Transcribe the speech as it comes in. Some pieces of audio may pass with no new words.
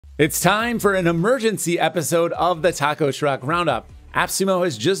It's time for an emergency episode of the Taco Truck Roundup. AppSumo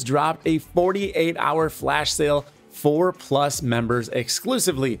has just dropped a 48-hour flash sale for Plus members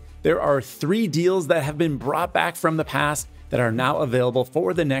exclusively. There are 3 deals that have been brought back from the past that are now available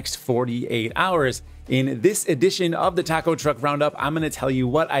for the next 48 hours. In this edition of the Taco Truck Roundup, I'm going to tell you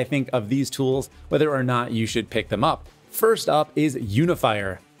what I think of these tools, whether or not you should pick them up. First up is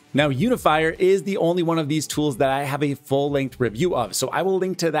Unifire. Now, Unifire is the only one of these tools that I have a full-length review of, so I will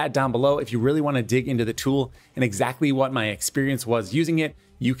link to that down below. If you really want to dig into the tool and exactly what my experience was using it,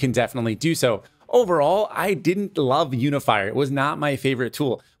 you can definitely do so. Overall, I didn't love Unifire. It was not my favorite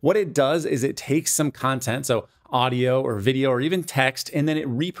tool. What it does is it takes some content, so audio or video or even text, and then it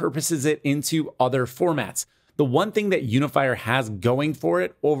repurposes it into other formats. The one thing that Unifire has going for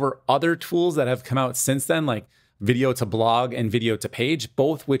it over other tools that have come out since then, like video to blog and video to page,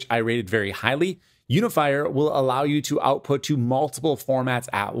 both which I rated very highly, Unifire will allow you to output to multiple formats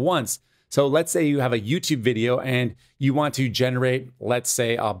at once. So let's say you have a YouTube video and you want to generate, let's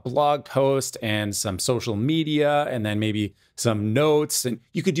say, a blog post and some social media and then maybe some notes, and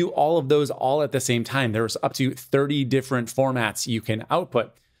you could do all of those all at the same time. There's up to 30 different formats you can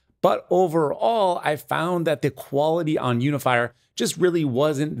output. But overall, I found that the quality on Unifire just really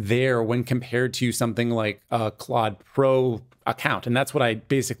wasn't there when compared to something like a Claude Pro account. And that's what I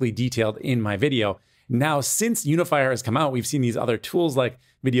basically detailed in my video. Now, since Unifire has come out, we've seen these other tools like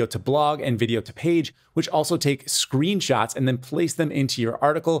video to blog and video to page, which also take screenshots and then place them into your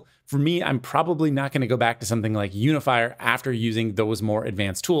article. For me, I'm probably not going to go back to something like Unifire after using those more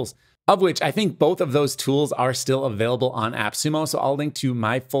advanced tools, of which I think both of those tools are still available on AppSumo. So I'll link to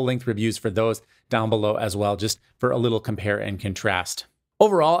my full-length reviews for those down below as well, just for a little compare and contrast.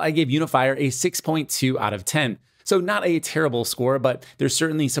 Overall, I gave Unifire a 6.2 out of 10. So not a terrible score, but there's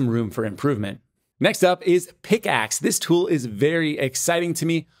certainly some room for improvement. Next up is PickAxe. This tool is very exciting to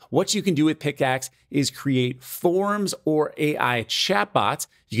me. What you can do with PickAxe is create forms or AI chatbots.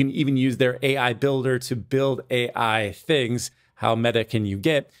 You can even use their AI builder to build AI things. How meta can you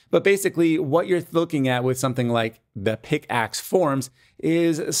get? But basically what you're looking at with something like the PickAxe forms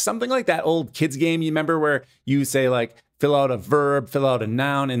is something like that old kids game. You remember where you say like, fill out a verb, fill out a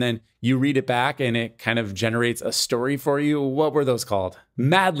noun, and then you read it back and it kind of generates a story for you. What were those called?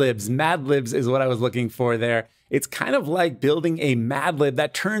 Mad Libs. Mad Libs is what I was looking for there. It's kind of like building a Mad Lib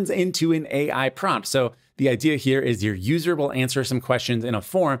that turns into an AI prompt. So the idea here is your user will answer some questions in a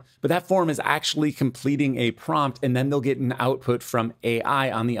form, but that form is actually completing a prompt and then they'll get an output from AI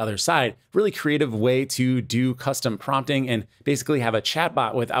on the other side. Really creative way to do custom prompting and basically have a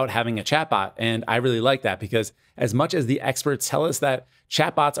chatbot without having a chatbot. And I really like that because as much as the experts tell us that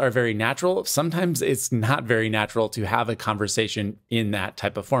chatbots are very natural, sometimes it's not very natural to have a conversation in that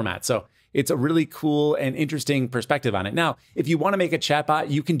type of format. So it's a really cool and interesting perspective on it. Now, if you want to make a chatbot,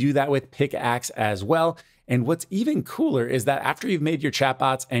 you can do that with PickAxe as well. And what's even cooler is that after you've made your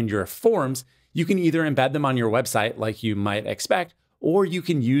chatbots and your forms, you can either embed them on your website like you might expect, or you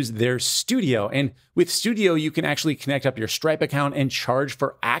can use their Studio. And with Studio, you can actually connect up your Stripe account and charge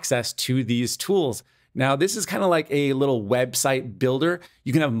for access to these tools. Now, this is kind of like a little website builder.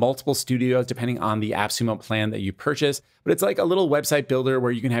 You can have multiple studios depending on the AppSumo plan that you purchase, but it's like a little website builder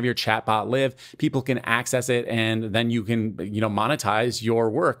where you can have your chatbot live, people can access it, and then you can, monetize your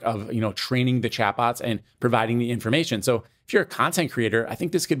work of, training the chatbots and providing the information. So if you're a content creator, I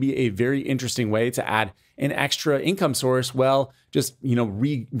think this could be a very interesting way to add an extra income source while just,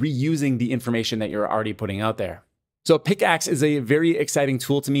 reusing the information that you're already putting out there. So PickAxe is a very exciting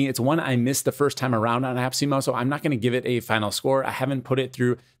tool to me. It's one I missed the first time around on AppSumo, so I'm not going to give it a final score. I haven't put it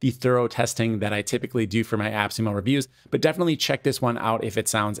through the thorough testing that I typically do for my AppSumo reviews, but definitely check this one out if it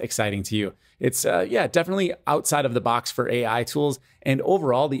sounds exciting to you. It's definitely outside of the box for AI tools, and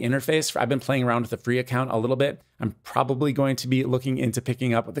overall the interface, I've been playing around with the free account a little bit. I'm probably going to be looking into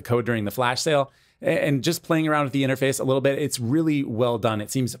picking up the code during the flash sale. And just playing around with the interface a little bit, it's really well done. It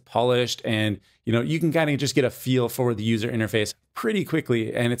seems polished and, you can kind of just get a feel for the user interface pretty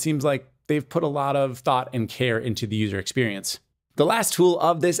quickly. And it seems like they've put a lot of thought and care into the user experience. The last tool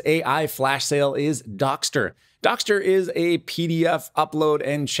of this AI flash sale is Docxter. Docxter is a PDF upload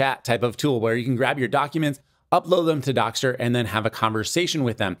and chat type of tool where you can grab your documents, upload them to Docxter, and then have a conversation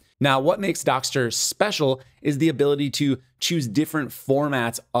with them. Now, what makes Docxter special is the ability to choose different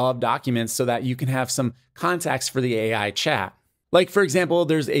formats of documents so that you can have some context for the AI chat. Like, for example,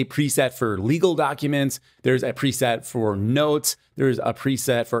 there's a preset for legal documents, there's a preset for notes, there's a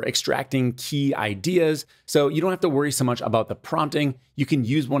preset for extracting key ideas. So you don't have to worry so much about the prompting. You can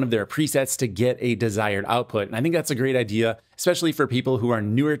use one of their presets to get a desired output. And I think that's a great idea, especially for people who are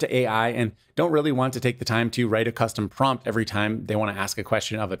newer to AI and don't really want to take the time to write a custom prompt every time they want to ask a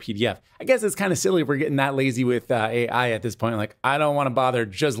question of a PDF. I guess it's kind of silly if we're getting that lazy with AI at this point. Like, I don't want to bother,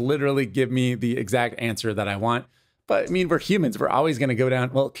 just literally give me the exact answer that I want. But I mean, we're humans. We're always going to go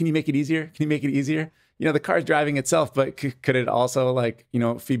down, well, can you make it easier? Can you make it easier? You know, the car's driving itself, but could it also, like, you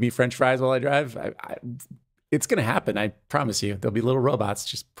know, feed me French fries while I drive? It's going to happen. I promise you. There'll be little robots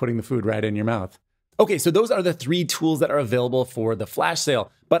just putting the food right in your mouth. Okay, so those are the 3 tools that are available for the flash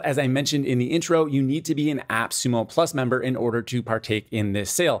sale. But as I mentioned in the intro, you need to be an AppSumo Plus member in order to partake in this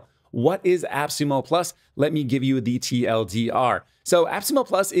sale. What is AppSumo Plus? Let me give you the TLDR. So AppSumo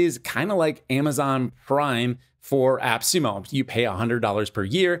Plus is kind of like Amazon Prime for AppSumo. You pay $100 per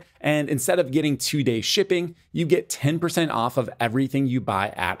year, and instead of getting 2-day shipping, you get 10% off of everything you buy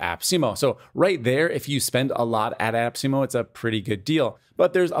at AppSumo. So right there, if you spend a lot at AppSumo, it's a pretty good deal.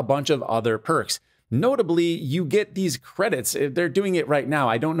 But there's a bunch of other perks. Notably, you get these credits. They're doing it right now.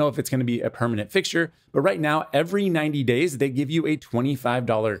 I don't know if it's going to be a permanent fixture, but right now, every 90 days, they give you a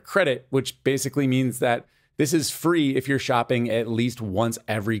 $25 credit, which basically means that this is free if you're shopping at least once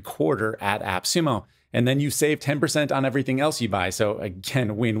every quarter at AppSumo. And then you save 10% on everything else you buy. So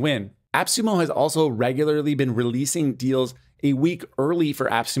again, win-win. AppSumo has also regularly been releasing deals a week early for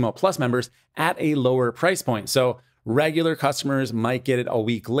AppSumo Plus members at a lower price point. So regular customers might get it a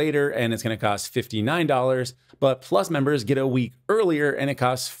week later and it's going to cost $59, but Plus members get a week earlier and it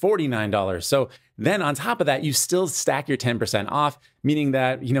costs $49. So then on top of that, you still stack your 10% off, meaning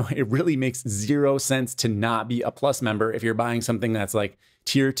that, you know, it really makes 0 sense to not be a Plus member if you're buying something that's like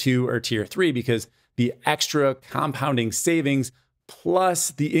tier 2 or tier 3, because the extra compounding savings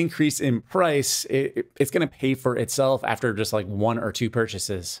plus the increase in price, it's going to pay for itself after just like 1 or 2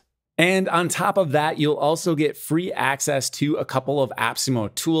 purchases. And on top of that, you'll also get free access to a couple of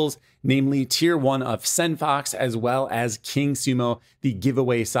AppSumo tools, namely Tier 1 of SendFox, as well as KingSumo, the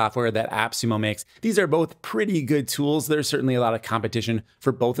giveaway software that AppSumo makes. These are both pretty good tools. There's certainly a lot of competition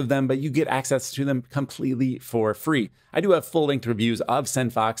for both of them, but you get access to them completely for free. I do have full-length reviews of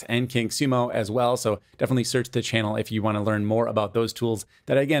SendFox and KingSumo as well, so definitely search the channel if you want to learn more about those tools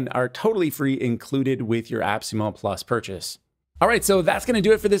that, again, are totally free, included with your AppSumo Plus purchase. All right, so that's going to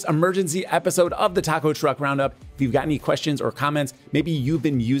do it for this emergency episode of the Taco Truck Roundup. If you've got any questions or comments, maybe you've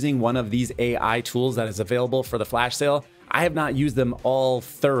been using one of these AI tools that is available for the flash sale. I have not used them all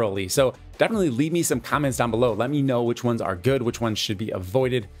thoroughly, so definitely leave me some comments down below. Let me know which ones are good, which ones should be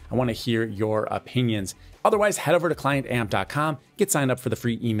avoided. I want to hear your opinions. Otherwise, head over to clientamp.com, get signed up for the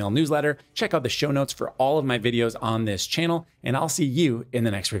free email newsletter, check out the show notes for all of my videos on this channel, and I'll see you in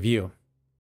the next review.